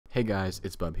Hey guys,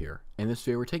 it's Bub here. In this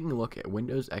video, we're taking a look at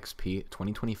Windows XP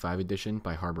 2025 edition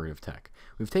by Harbor of Tech.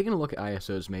 We've taken a look at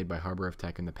ISOs made by Harbor of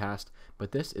Tech in the past,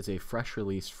 but this is a fresh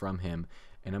release from him,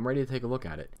 and I'm ready to take a look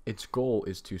at it. Its goal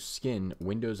is to skin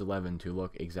Windows 11 to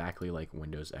look exactly like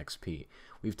Windows XP.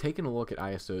 We've taken a look at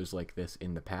ISOs like this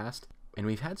in the past, and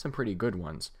we've had some pretty good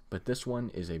ones, but this one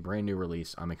is a brand new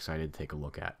release I'm excited to take a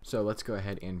look at. So let's go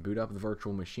ahead and boot up the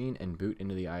virtual machine and boot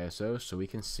into the ISO so we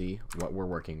can see what we're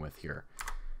working with here.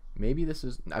 Maybe this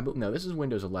is, no, this is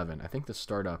Windows 11. I think the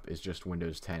startup is just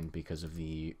Windows 10 because of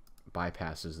the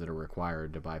bypasses that are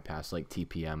required to bypass like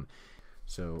TPM.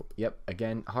 So, yep,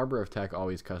 again, Harbor of Tech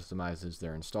always customizes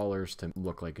their installers to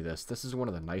look like this. This is one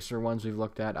of the nicer ones we've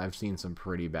looked at. I've seen some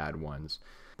pretty bad ones.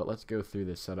 But let's go through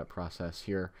this setup process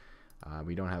here.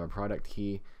 We don't have a product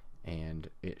key, and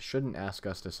it shouldn't ask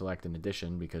us to select an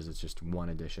edition because it's just one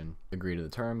edition. Agree to the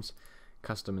terms.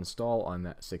 Custom install on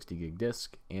that 60 gig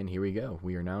disk, and here we go.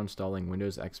 We are now installing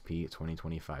Windows XP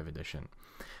 2025 edition.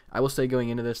 I will say going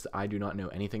into this, I do not know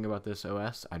anything about this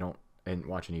OS. I didn't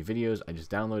watch any videos. I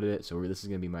just downloaded it, so this is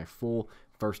going to be my full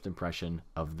first impression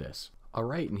of this.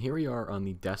 Alright, and here we are on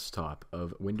the desktop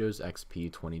of Windows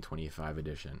XP 2025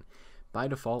 edition. By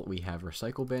default, we have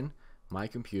Recycle Bin, My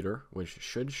Computer, which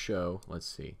should show, let's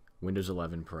see, Windows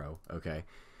 11 Pro, okay.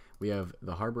 We have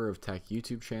the Harbor of Tech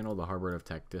YouTube channel, the Harbor of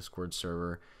Tech Discord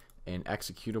server, an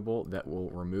executable that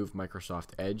will remove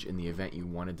Microsoft Edge in the event you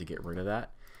wanted to get rid of that.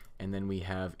 And then we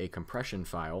have a compression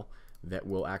file that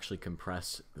will actually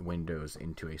compress Windows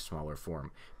into a smaller form.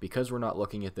 Because we're not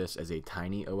looking at this as a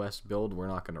tiny OS build, we're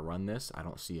not going to run this. I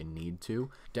don't see a need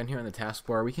to. Down here on the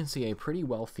taskbar, we can see a pretty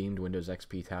well-themed Windows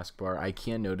XP taskbar. I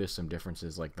can notice some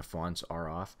differences, like the fonts are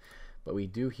off. But we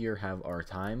do here have our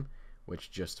time,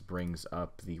 which just brings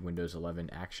up the Windows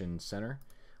 11 Action Center.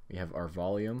 We have our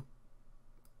volume,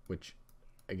 which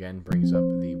again brings up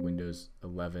the Windows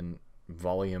 11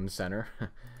 Volume Center.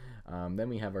 Then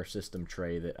we have our system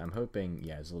tray that I'm hoping,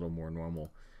 yeah, is a little more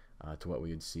normal to what we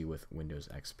would see with Windows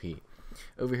XP.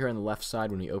 Over here on the left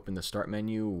side, when we open the Start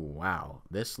menu, wow,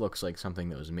 this looks like something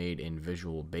that was made in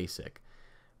Visual Basic.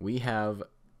 We have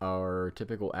our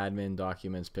typical admin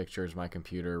documents, pictures, My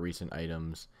Computer, recent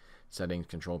items, settings,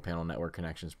 control panel, network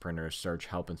connections, printers, search,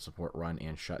 help and support, run,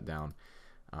 and shutdown.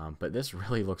 But this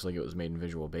really looks like it was made in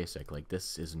Visual Basic. Like,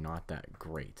 this is not that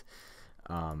great.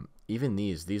 Even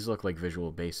these look like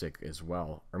Visual Basic as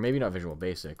well. Or maybe not Visual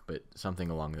Basic, but something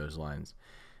along those lines.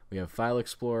 We have File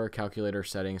Explorer, Calculator,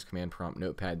 Settings, Command Prompt,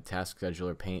 Notepad, Task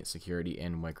Scheduler, Paint, Security,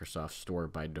 and Microsoft Store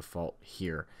by default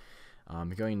here.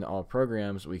 Going to all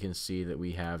programs, we can see that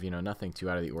we have, nothing too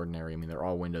out of the ordinary. I mean, they're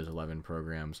all Windows 11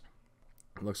 programs.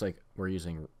 It looks like we're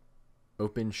using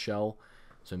OpenShell,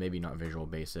 so maybe not Visual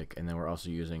Basic, and then we're also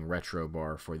using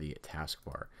RetroBar for the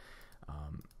taskbar,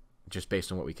 just based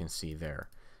on what we can see there.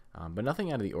 But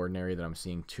nothing out of the ordinary that I'm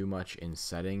seeing too much in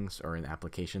settings, or in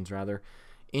applications rather.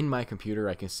 In My Computer,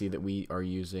 I can see that we are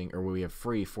using, or we have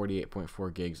free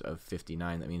 48.4 gigs of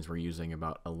 59. That means we're using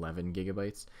about 11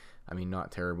 gigabytes. I mean,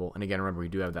 not terrible. And again, remember, we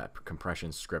do have that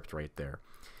compression script right there.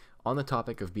 On the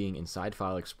topic of being inside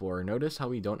File Explorer, notice how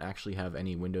we don't actually have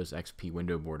any Windows XP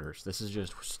window borders. This is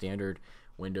just standard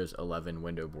Windows 11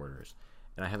 window borders.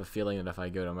 And I have a feeling that if I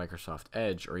go to Microsoft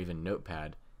Edge or even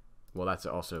Notepad, well, that's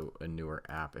also a newer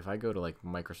app. If I go to like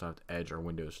Microsoft Edge or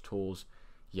Windows Tools,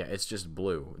 yeah, it's just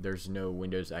blue. There's no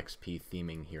Windows XP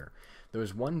theming here. There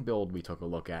was one build we took a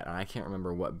look at, and I can't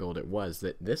remember what build it was,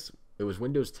 it was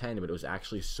Windows 10, but it was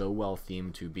actually so well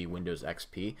themed to be Windows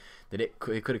XP that it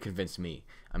could have convinced me.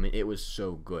 I mean, it was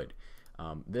so good.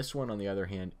 This one, on the other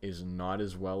hand, is not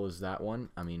as well as that one.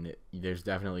 I mean, there's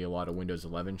definitely a lot of Windows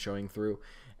 11 showing through,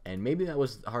 and maybe that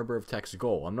was Harbor of Tech's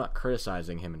goal. I'm not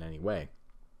criticizing him in any way,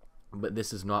 but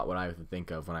this is not what I would think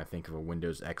of when I think of a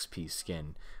Windows XP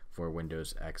skin for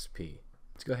Windows XP.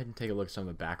 Let's go ahead and take a look at some of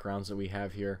the backgrounds that we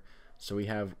have here. So we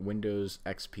have Windows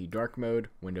XP Dark Mode,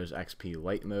 Windows XP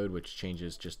Light Mode, which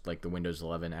changes just like the Windows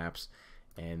 11 apps,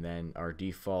 and then our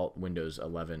default Windows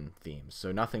 11 themes.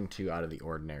 So nothing too out of the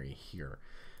ordinary here.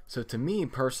 So to me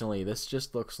personally, this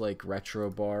just looks like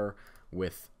RetroBar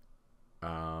with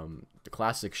the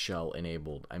classic shell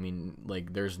enabled. I mean,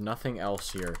 like, there's nothing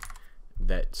else here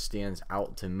that stands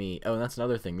out to me. Oh, and that's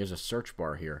another thing. There's a search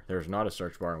bar here. There's not a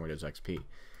search bar in Windows XP.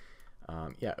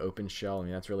 Yeah, OpenShell, I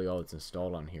mean, that's really all that's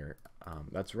installed on here.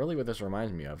 That's really what this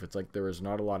reminds me of. It's like there was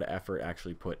not a lot of effort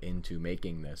actually put into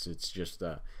making this. It's just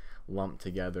a lumped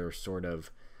together sort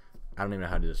of, I don't even know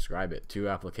how to describe it, two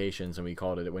applications, and we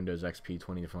called it Windows XP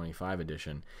 2025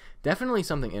 edition. Definitely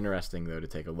something interesting, though, to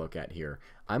take a look at here.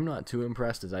 I'm not too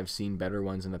impressed, as I've seen better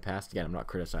ones in the past. Again, I'm not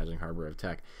criticizing Harbor of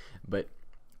Tech, but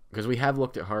because we have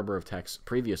looked at Harbor of Tech's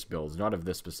previous builds, not of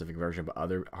this specific version, but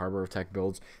other Harbor of Tech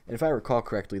builds, and if I recall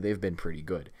correctly, they've been pretty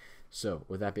good. So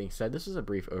with that being said, this is a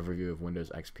brief overview of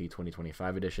Windows XP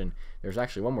 2025 edition. There's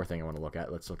actually one more thing I want to look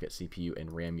at. Let's look at CPU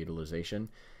and RAM utilization,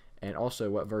 and also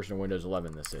what version of Windows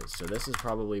 11 this is. So this is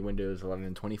probably Windows 11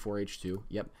 and 24H2.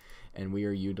 Yep, and we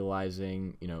are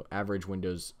utilizing, you know, average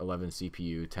Windows 11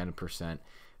 CPU 10%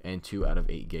 and 2 out of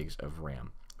 8 gigs of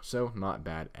RAM. So not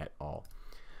bad at all.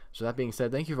 So that being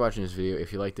said, thank you for watching this video.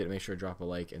 If you liked it, make sure to drop a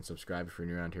like and subscribe if you're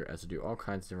new around here, as I do all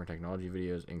kinds of different technology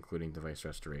videos, including device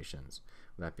restorations.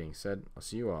 With that being said, I'll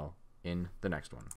see you all in the next one.